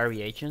see is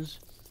variations.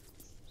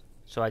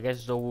 So I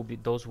guess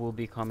those will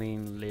be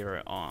coming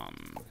later on.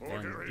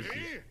 And this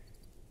is...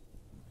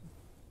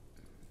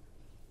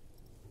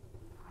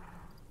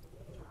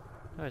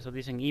 Alright, so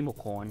this is an emo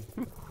coin.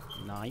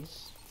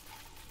 Nice.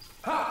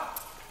 Ha!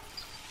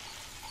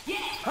 Yeah!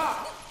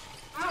 Ha!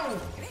 Ow!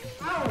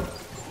 Ow!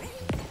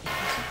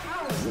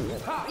 Ow!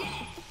 Ha!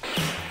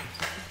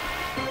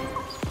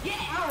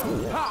 Yeah! Ow!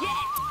 Ha!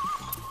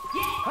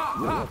 Yeah! Ha!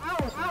 Ow!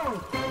 Ow!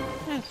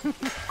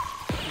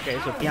 Okay,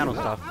 so piano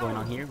stuff going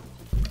on here.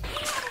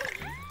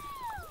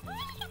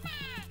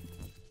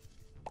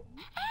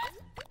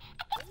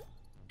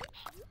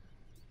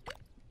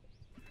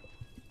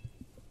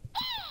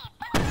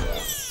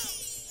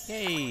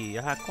 Hey,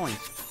 I have coins.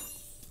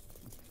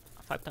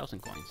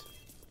 5,000 coins.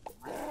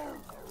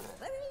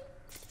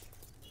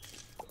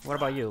 What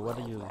about you? What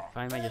do you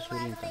find major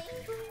sweet income?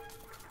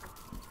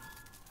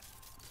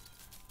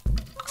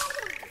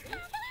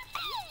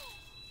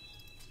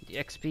 The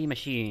XP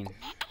machine.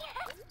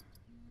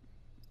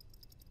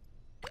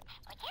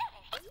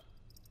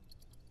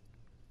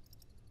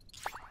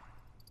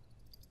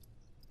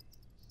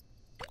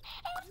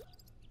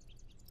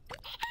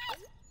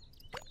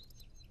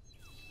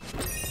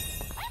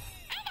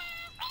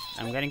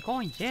 I'm getting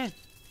coins, yeah.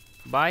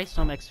 Buy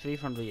some XP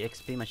from the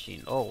XP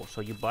machine. Oh,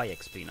 so you buy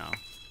XP now.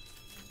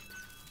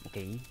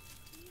 Okay.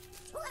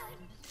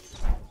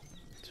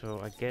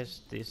 So I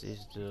guess this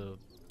is the...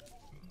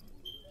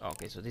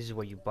 Okay, so this is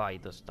where you buy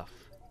the stuff.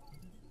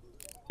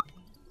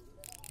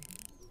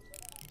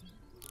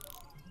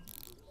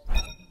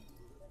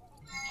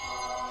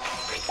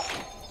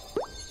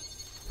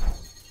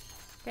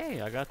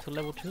 Okay, I got to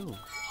level 2.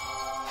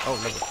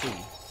 Oh, level 3.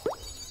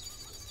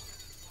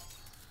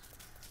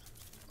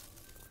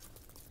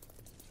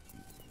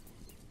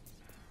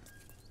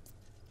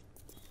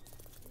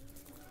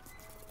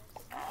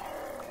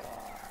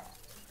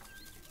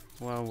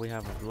 Well, we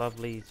have a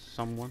lovely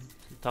someone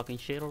talking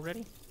shit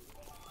already.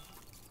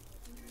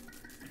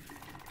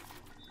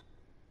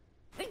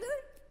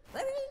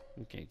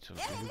 Okay, so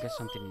can you get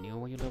something new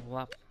when you level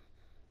up?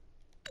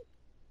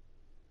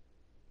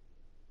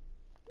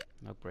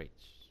 Upgrades.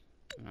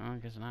 No, I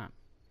guess not.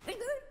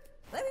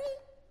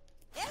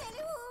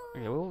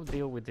 Okay, we'll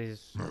deal with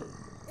this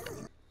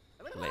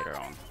later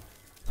on.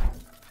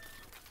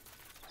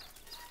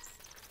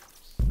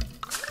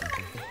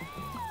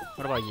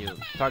 What about you?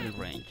 Target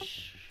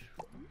range.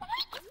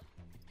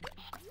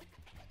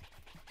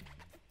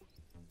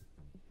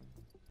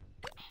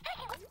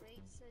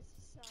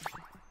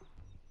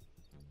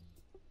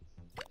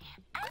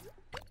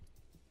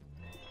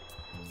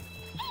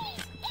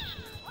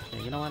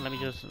 Okay, you know what? Let me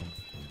just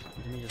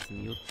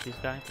mute this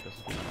guy because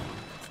it's been annoying.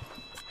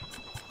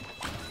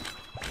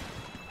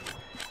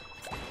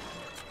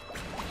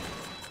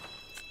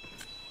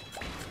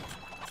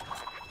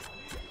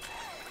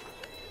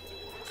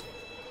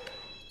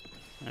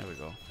 There we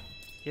go.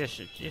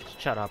 Just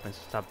shut up and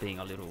stop being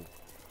a little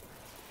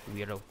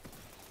weirdo.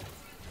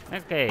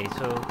 Okay,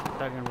 so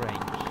target range.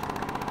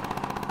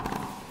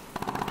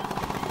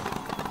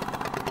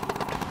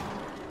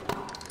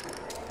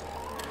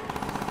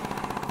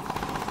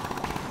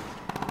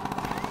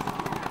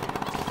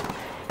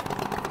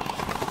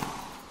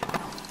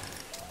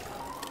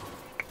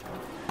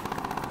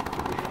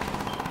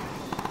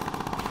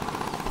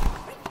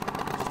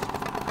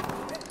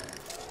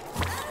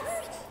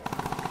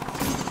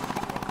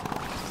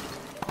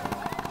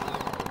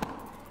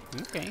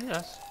 Okay,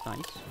 that's nice.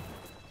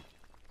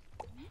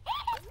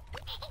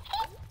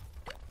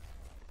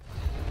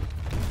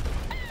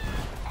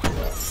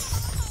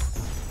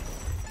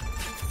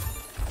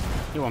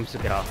 He wants to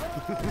get off.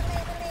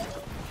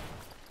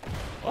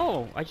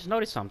 Oh, I just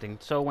noticed something.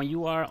 So when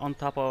you are on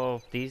top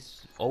of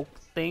this oak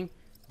thing,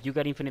 you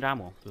get infinite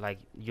ammo. Like,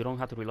 you don't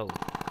have to reload.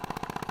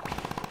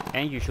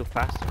 And you shoot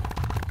faster.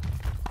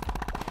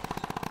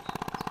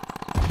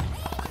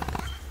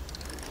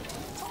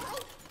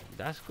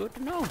 That's good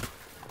to know.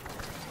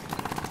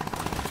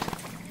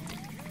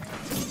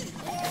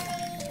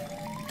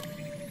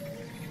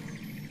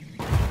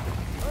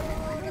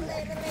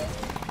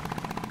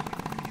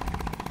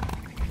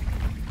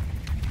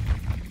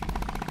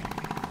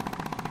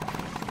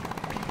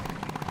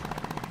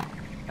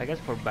 I guess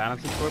for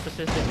balancing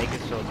purposes, they make it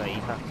so that you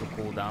have to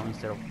cool down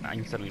instead of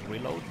instantly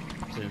reload.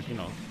 Since you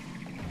know,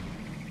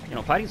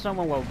 fighting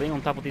someone while being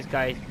on top of this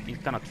guy is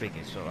kind of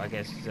tricky. So I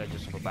guess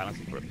just for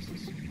balancing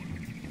purposes.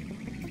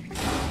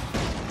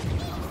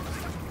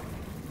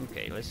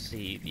 Okay, let's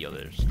see the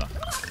other stuff.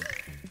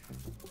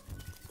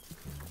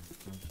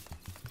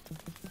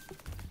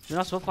 You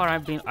know, so far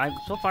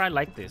I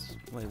like this.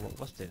 Wait,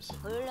 what's this?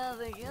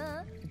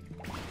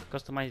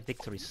 Customize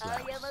victory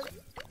slabs.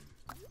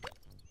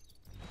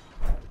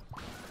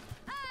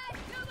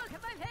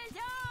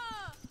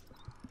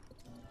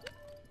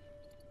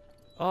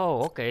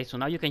 Oh, okay. So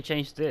now you can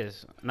change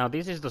this. Now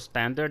this is the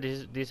standard.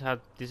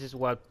 This is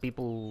what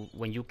people,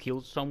 when you kill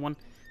someone,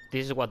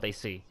 this is what they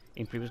see.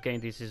 In previous game,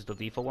 this is the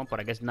default one, but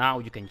I guess now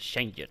you can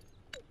change it.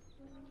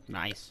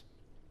 Nice.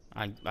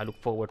 I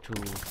look forward to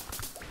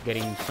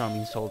getting some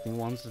insulting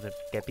ones that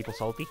get people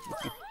salty,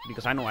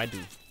 because I know I do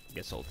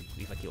get salty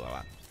if I kill a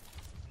lot.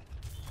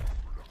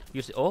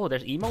 You see, oh,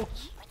 there's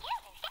emotes.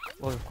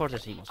 Oh, of course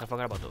there's emotes. I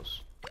forgot about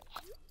those.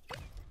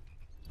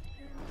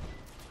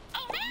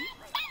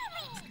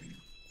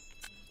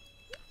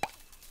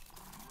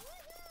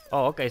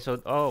 Oh, okay.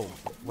 So, oh,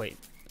 wait.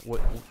 What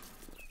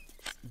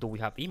do we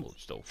have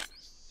emotes though?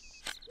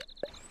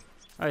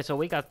 Alright, so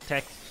we got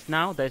text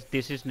now.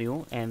 This is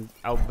new and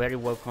a very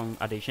welcome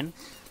addition.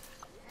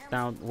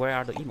 Now, where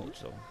are the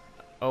emotes though?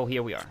 Oh,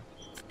 here we are.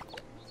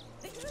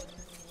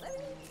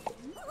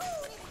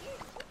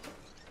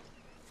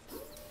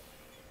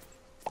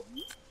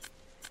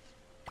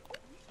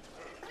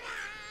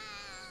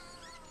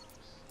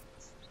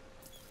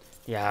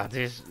 Yeah,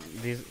 these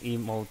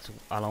emotes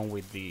along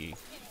with the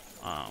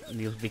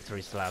new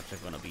victory slabs are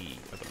gonna be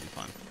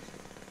fun.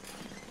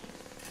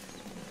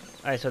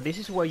 Alright, so this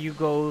is where you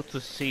go to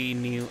see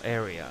new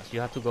areas. You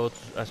have to go to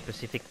a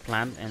specific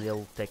plant and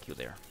they'll take you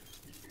there.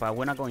 But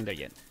we're not going there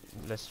yet.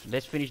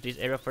 Let's finish this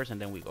area first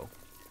and then we go.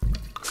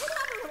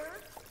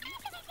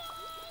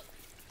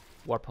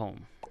 Warp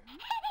home.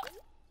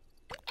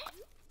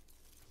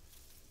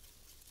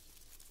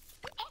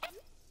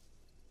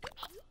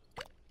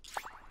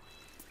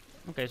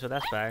 Okay, so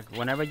that's back.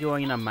 Whenever you're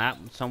in a map,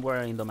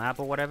 somewhere in the map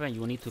or whatever, and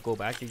you need to go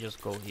back, you just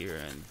go here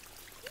and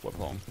warp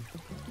home.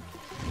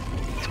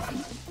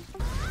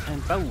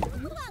 And boom!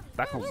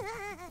 Back home.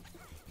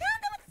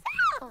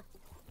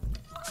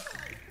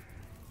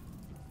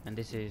 And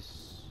this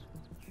is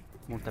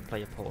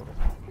multiplayer portal.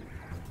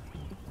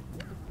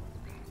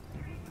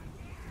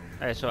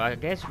 Alright, so I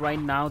guess right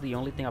now the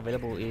only thing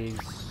available is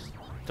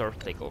turf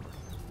takeover.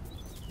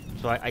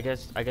 So I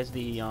guess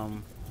the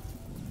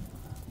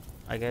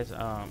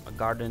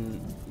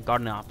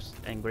garden ops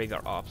and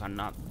graveyard ops are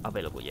not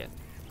available yet.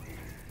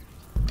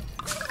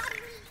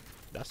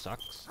 That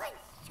sucks.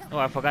 Oh,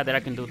 I forgot that I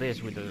can do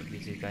this with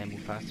this guy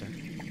move faster.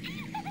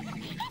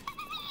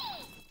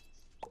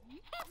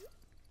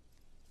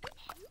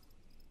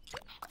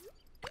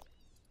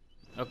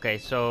 Okay,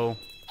 so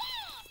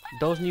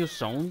those new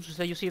zones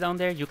that you see down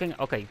there, you can,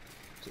 okay,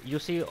 so you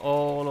see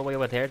all the way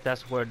over there,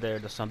 that's where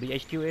the zombie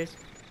HQ is.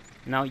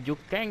 Now you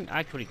can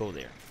actually go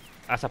there.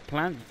 As a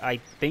plan, I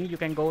think you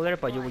can go there,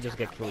 but you will just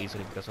get killed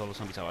easily because all the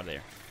zombies are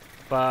there.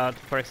 But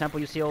for example,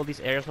 you see all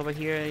these areas over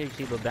here, you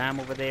see the dam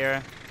over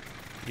there,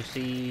 you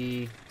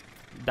see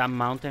that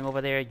mountain over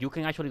there, you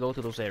can actually go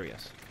to those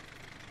areas.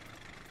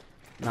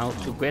 Now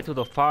to get to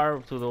those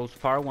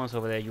far ones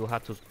over there, you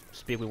have to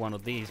speak with one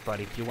of these,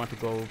 but if you want to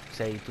go,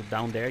 say, to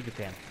down there, you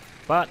can.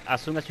 But as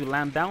soon as you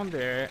land down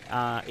there,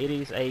 it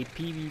is a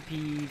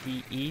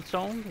PvPvE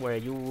zone where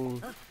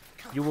you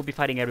will be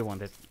fighting everyone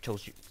that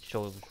shows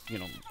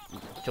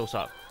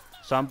up.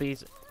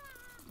 Zombies,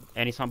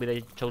 any zombie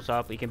that shows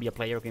up, it can be a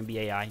player, it can be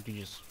AI,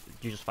 you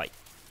just fight.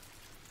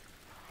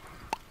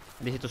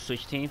 This is to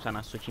switch teams, I'm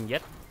not switching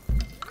yet.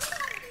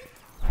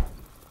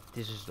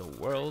 This is the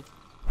world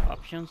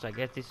options. I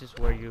guess this is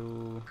where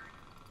you...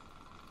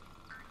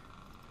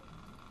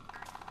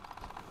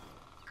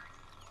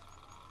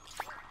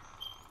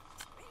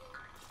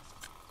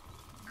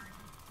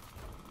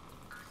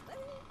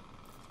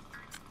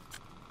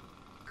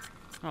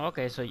 Oh,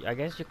 okay, so I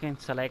guess you can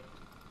select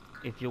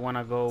if you want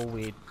to go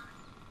with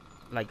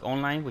like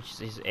online, which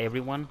is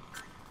everyone,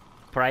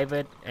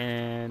 private,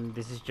 and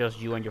this is just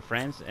you and your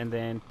friends, and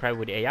then private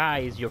with AI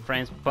is your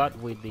friends but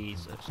with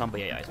these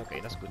zombie AIs. Okay,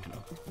 that's good to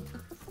know.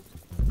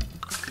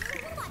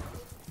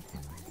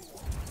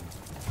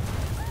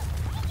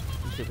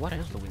 Let's see, what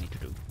else do we need to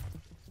do?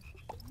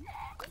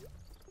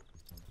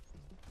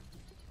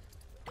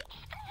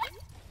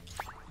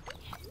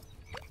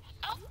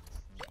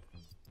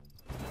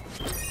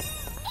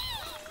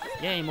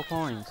 Yay, more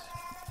coins.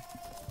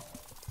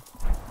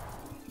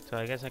 So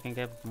I guess I can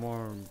get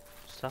more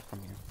stuff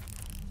from here.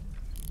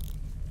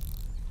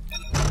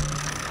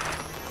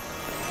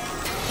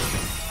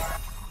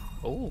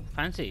 Oh,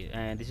 fancy.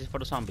 And this is for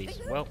the zombies.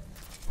 Well,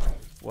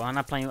 I'm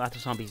not playing after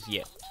zombies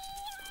yet.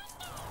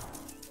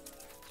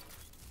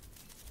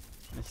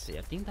 Let's see,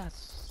 I think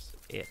that's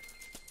it.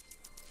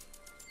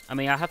 I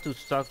mean, I have to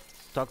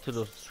talk to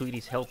the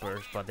Swedish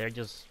helpers, but they're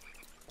just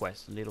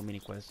quests, little mini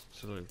quests,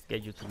 to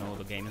get you to know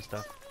the game and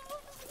stuff.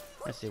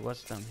 Let's see,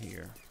 what's down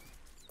here?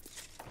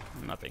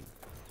 Nothing.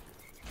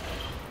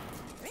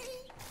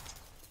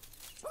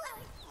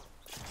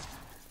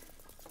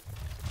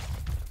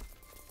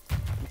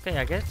 Okay,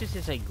 I guess this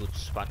is a good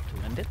spot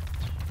to end it,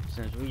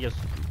 since we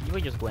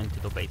just went to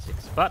the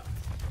basics. But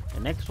the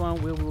next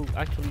one we will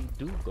actually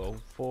go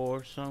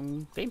for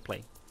some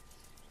gameplay.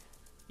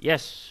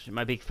 Yes,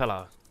 my big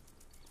fella.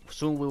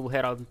 Soon we will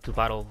head out to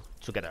battle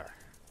together.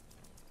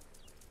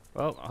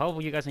 Well, I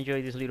hope you guys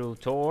enjoyed this little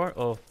tour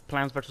of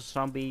Plants vs.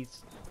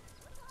 Zombies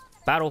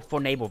Battle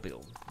for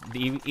Neighborville.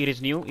 It is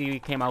new,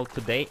 it came out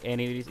today, and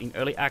it is in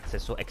early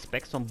access, so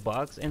expect some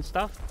bugs and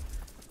stuff.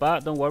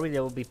 But don't worry, they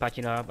will be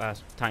patching up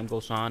as time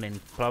goes on and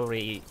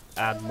probably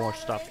add more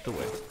stuff to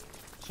it.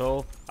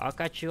 So, I'll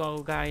catch you all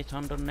guys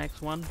on the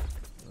next one.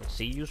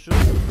 See you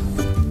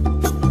soon.